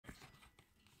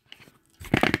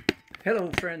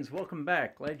Hello friends, welcome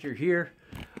back. Glad you're here.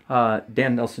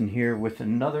 Dan Nelson here with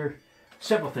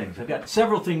several things. I've got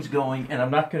several things going and I'm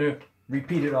not going to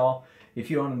repeat it all. If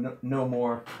you want to know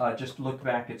more, just look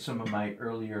back at some of my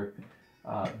earlier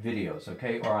videos,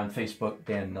 okay? Or on Facebook,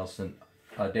 Dan Nelson,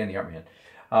 Dan the Art Man.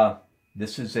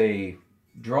 This is a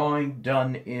drawing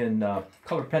done in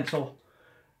colored pencil,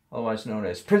 otherwise known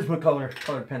as Prismacolor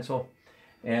colored pencil.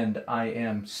 And I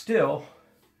am still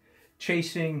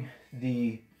chasing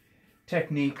the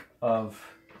technique of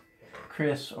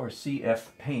Chris or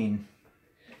C.F. Payne.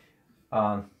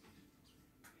 And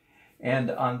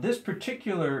on this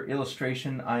particular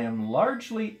illustration, I am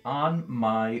largely on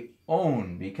my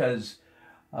own because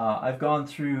I've gone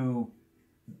through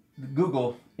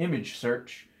Google image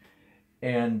search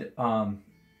and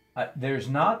there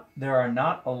are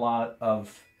not a lot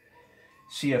of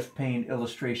C.F. Payne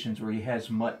illustrations where he has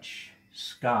much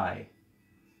sky.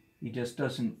 He just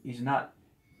doesn't, he's not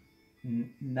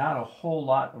a whole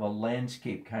lot of a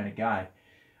landscape kind of guy.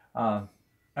 I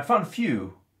found a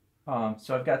few,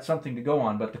 so I've got something to go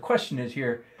on, but the question is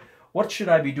here, what should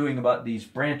I be doing about these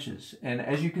branches? And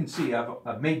as you can see,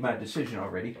 I've made my decision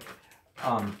already.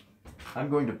 I'm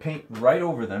going to paint right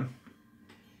over them.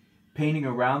 Painting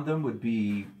around them would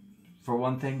be, for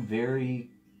one thing, very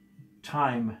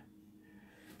time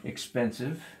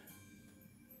expensive.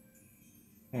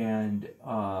 And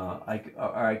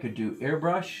I could do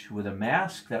airbrush with a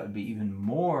mask. That would be even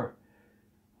more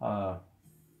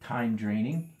time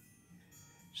draining.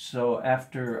 So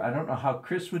after, I don't know how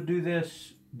Chris would do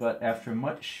this, but after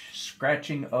much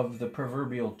scratching of the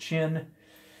proverbial chin,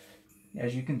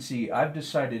 as you can see, I've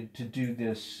decided to do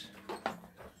this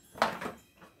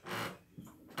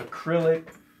acrylic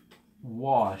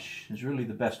wash is really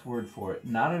the best word for it.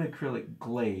 Not an acrylic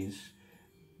glaze.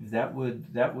 That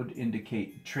would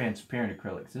indicate transparent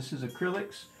acrylics. This is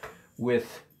acrylics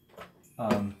with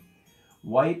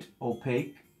white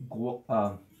opaque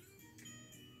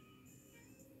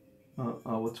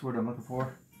what's the word I'm looking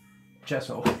for?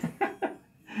 Gesso.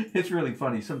 It's really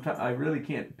funny. Sometimes I really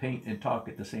can't paint and talk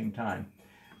at the same time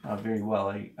very well.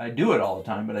 I do it all the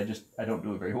time, but I don't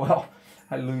do it very well.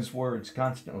 I lose words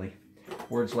constantly.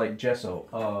 Words like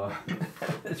gesso.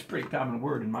 It's a pretty common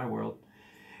word in my world.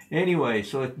 Anyway,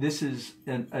 so this is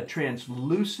a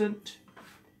translucent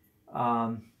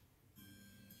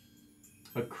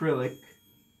acrylic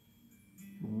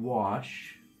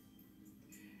wash.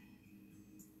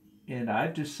 And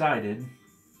I've decided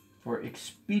for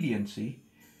expediency,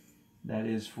 that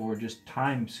is for just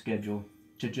time schedule,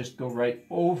 to just go right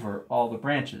over all the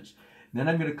branches. Then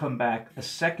I'm going to come back a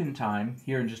second time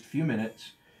here in just a few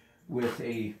minutes with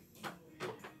a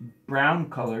brown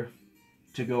color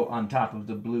to go on top of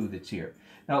the blue that's here.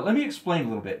 Now let me explain a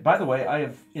little bit. By the way, I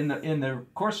have in the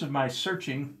course of my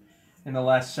searching in the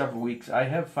last several weeks, I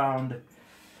have found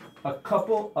a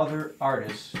couple other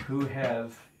artists who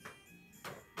have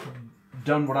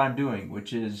done what I'm doing,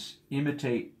 which is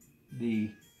imitate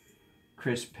the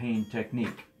Chris Payne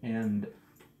technique. And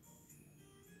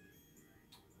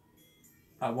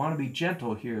I want to be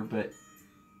gentle here, but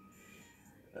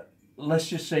let's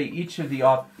just say each of the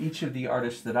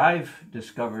artists that I've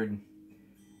discovered,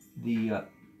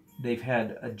 they've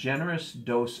had a generous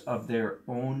dose of their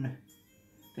own.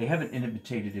 They haven't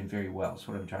imitated him very well. Is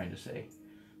what I'm trying to say.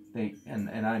 That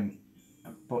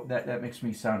makes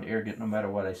me sound arrogant no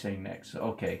matter what I say next. So,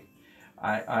 okay,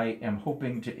 I am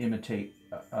hoping to imitate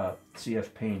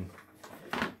C.F. Payne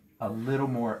a little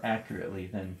more accurately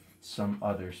than some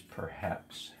others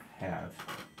perhaps have.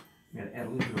 I'm going to add a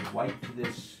little bit of white to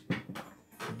this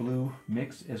blue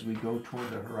mix as we go toward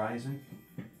the horizon.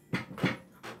 Of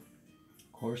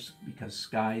course, because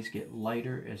skies get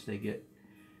lighter as they get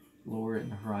lower in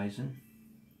the horizon.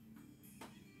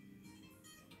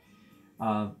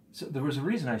 So there was a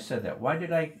reason I said that. Why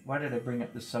did I bring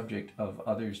up the subject of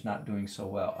others not doing so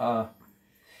well?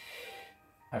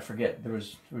 I forget. There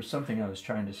was something I was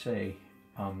trying to say.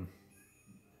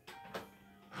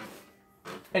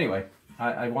 Anyway,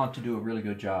 I want to do a really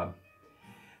good job.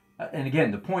 And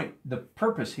again, the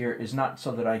purpose here is not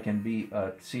so that I can be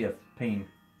a C.F. Payne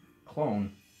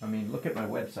clone. I mean, look at my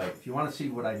website. If you want to see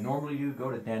what I normally do, go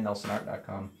to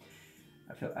dannelsonart.com.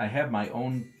 I have my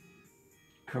own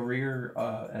career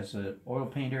as an oil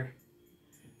painter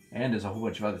and as a whole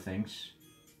bunch of other things.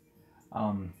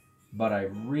 But I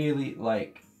really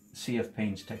like C.F.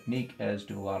 Payne's technique, as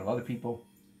do a lot of other people.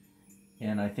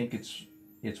 And I think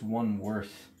it's one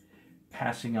worth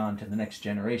passing on to the next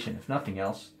generation. If nothing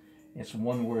else, it's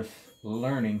one worth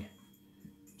learning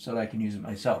so that I can use it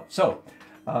myself. So,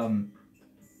 I'm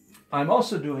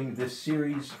also doing this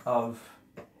series of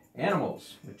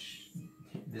animals, which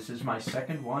This is my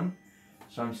second one,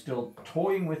 so I'm still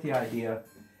toying with the idea,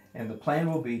 and the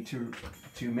plan will be to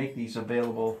make these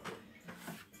available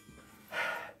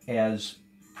as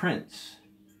prints.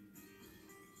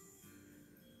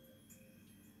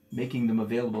 Making them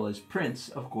available as prints,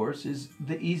 of course, is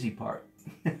the easy part.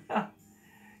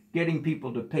 Getting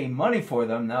people to pay money for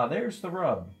them, now there's the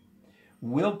rub.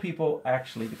 Will people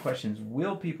actually, the question is,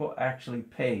 will people actually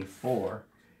pay for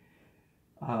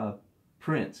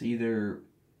prints? Either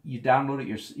you download it,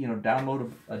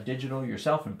 download a digital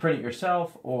yourself and print it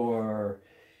yourself, or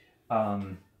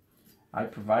I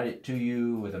provide it to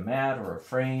you with a mat or a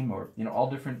frame, or all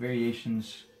different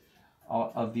variations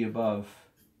of the above.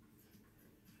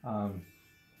 I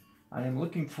am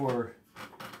looking for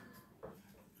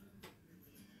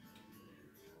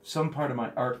some part of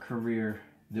my art career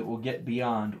that will get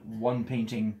beyond one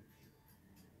painting,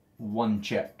 one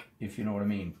check, if you know what I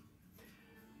mean.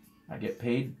 I get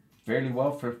paid fairly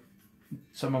well for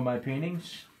some of my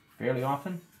paintings, fairly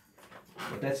often,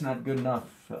 but that's not good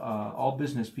enough. All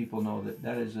business people know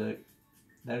that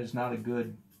is not a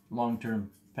good long-term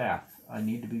path. I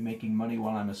need to be making money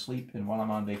while I'm asleep and while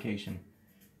I'm on vacation.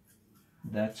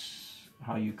 That's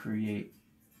how you create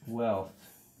wealth,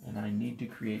 and I need to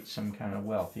create some kind of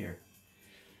wealth here.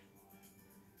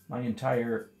 My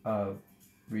entire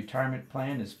retirement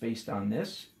plan is based on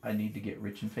this. I need to get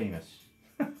rich and famous.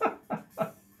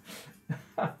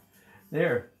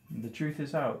 There, the truth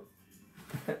is out.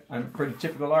 I'm a pretty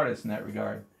typical artist in that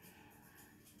regard.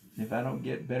 If I don't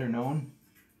get better known,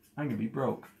 I'm gonna be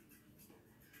broke.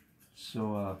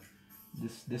 So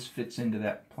this fits into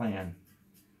that plan.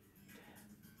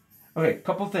 Okay,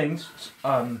 couple things.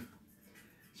 So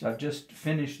I've just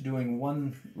finished doing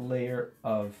one layer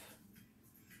of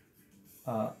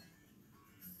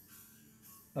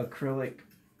acrylic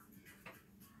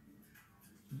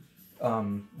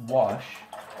wash,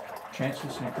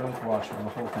 translucent acrylic wash on the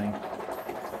whole thing,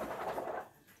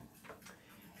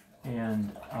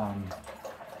 and a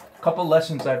couple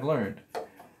lessons I've learned,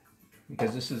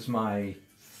 because this is my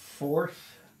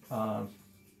fourth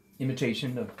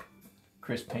imitation of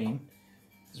Chris Payne.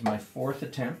 This is my fourth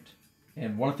attempt,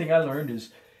 and one thing I learned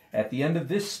is at the end of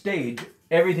this stage,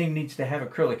 everything needs to have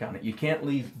acrylic on it. You can't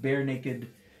leave bare naked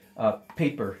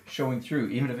paper showing through.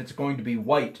 Even if it's going to be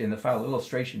white in the final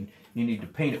illustration, you need to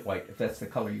paint it white if that's the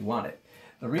color you want it.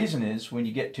 The reason is when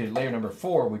you get to layer number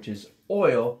 4, which is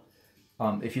oil,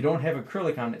 if you don't have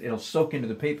acrylic on it, it'll soak into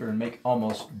the paper and make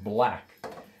almost black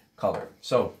color.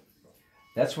 So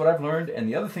that's what I've learned. And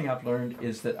the other thing I've learned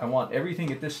is that I want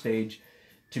everything at this stage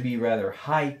to be rather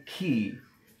high key,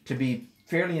 to be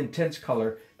fairly intense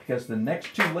color, because the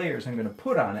next 2 layers I'm going to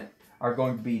put on it are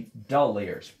going to be dull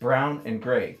layers, brown and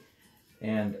gray.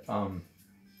 And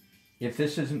if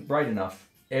this isn't bright enough,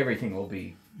 everything will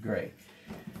be gray.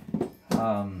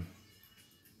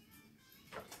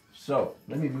 So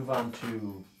let me move on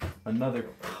to another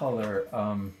color.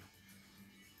 Well,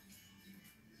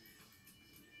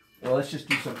 let's just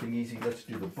do something easy. Let's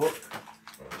do the book.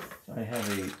 So I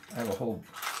have a whole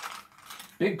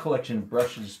big collection of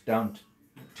brushes down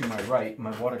to my right,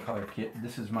 my watercolor kit.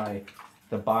 This is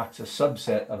the box, a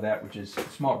subset of that, which is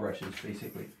small brushes,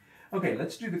 basically. Okay,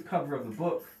 let's do the cover of the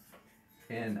book.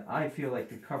 And I feel like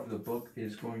the cover of the book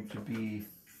is going to be,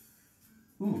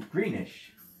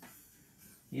 greenish.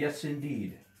 Yes,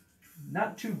 indeed.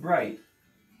 Not too bright,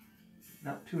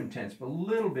 not too intense, but a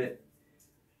little bit.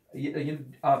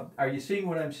 Are you seeing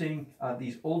what I'm seeing?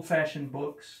 These old-fashioned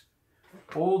books,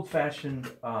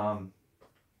 old-fashioned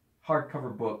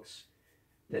hardcover books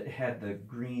that had the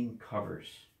green covers.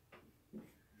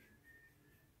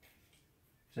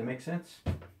 Does that make sense?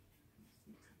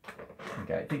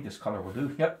 Okay, I think this color will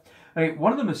do. Yep. Okay,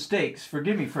 one of the mistakes,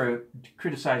 forgive me for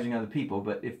criticizing other people,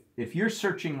 but if you're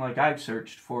searching like I've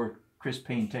searched for Chris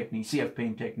Payne techniques, CF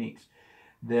Payne techniques,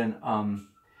 then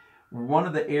one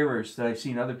of the errors that I've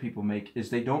seen other people make is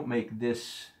they don't make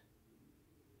this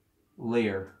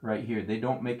layer right here. They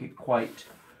don't make it quite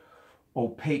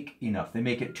opaque enough. They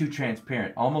make it too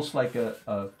transparent, almost like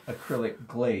a acrylic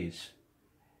glaze.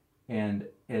 And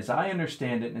as I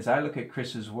understand it, and as I look at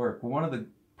Chris's work, one of the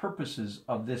purposes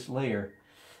of this layer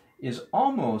is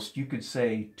almost, you could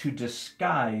say, to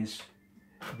disguise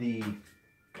the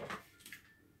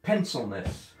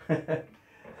pencilness.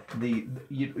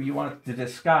 You want to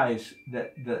disguise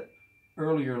that the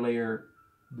earlier layer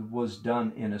was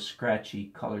done in a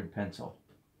scratchy colored pencil.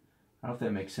 I don't know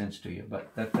if that makes sense to you, but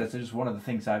that's just one of the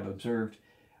things I've observed.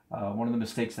 One of the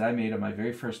mistakes that I made on my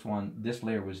very first one, this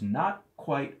layer was not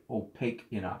quite opaque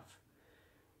enough.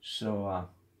 So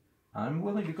I'm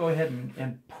willing to go ahead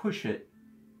and push it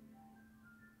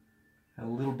a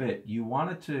little bit. You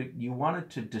want it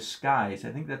to disguise.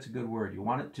 I think that's a good word. You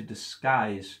want it to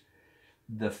disguise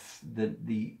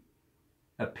the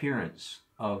appearance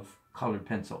of colored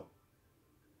pencil.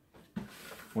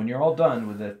 When you're all done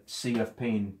with a CF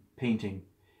Payne painting,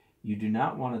 you do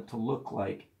not want it to look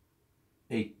like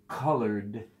a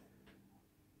colored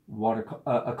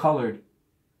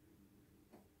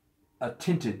a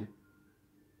tinted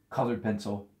colored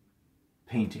pencil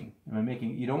painting.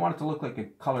 You don't want it to look like a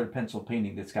colored pencil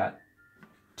painting that's got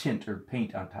tint or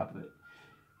paint on top of it.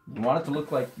 You want it to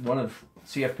look like one of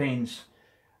CF Payne's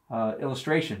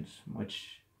illustrations,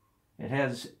 which it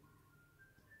has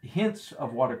hints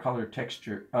of watercolor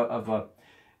texture, of a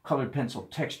colored pencil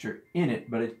texture in it,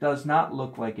 but it does not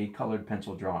look like a colored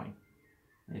pencil drawing.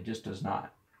 It just does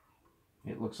not.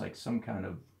 It looks like some kind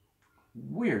of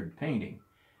weird painting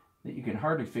that you can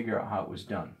hardly figure out how it was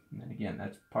done. And again,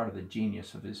 that's part of the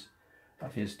genius of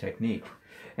his technique.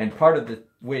 And part of the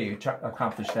way to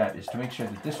accomplish that is to make sure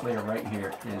that this layer right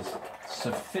here is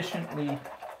sufficiently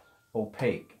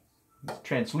opaque.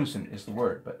 Translucent is the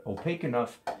word, but opaque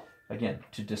enough, again,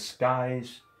 to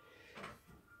disguise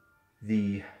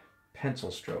the pencil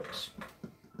strokes.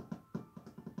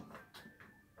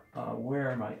 Where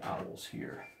are my owls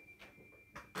here?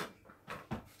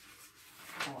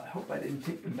 Oh, I hope I didn't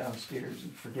take them downstairs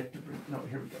and forget to bring. No,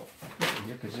 here we go.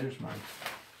 Here, because here's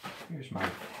my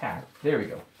hat. There we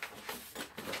go.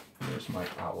 There's my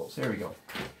owls. There we go.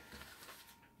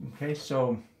 Okay,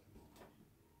 so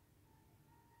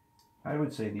I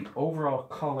would say the overall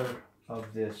color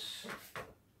of this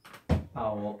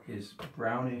owl is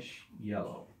brownish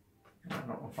yellow. I don't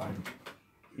know if I'm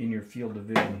in your field of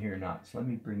vision here or not, so let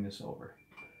me bring this over.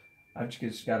 I've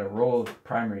just got a row of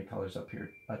primary colors up here,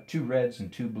 2 reds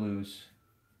and 2 blues,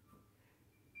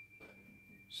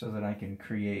 so that I can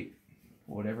create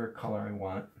whatever color I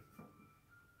want.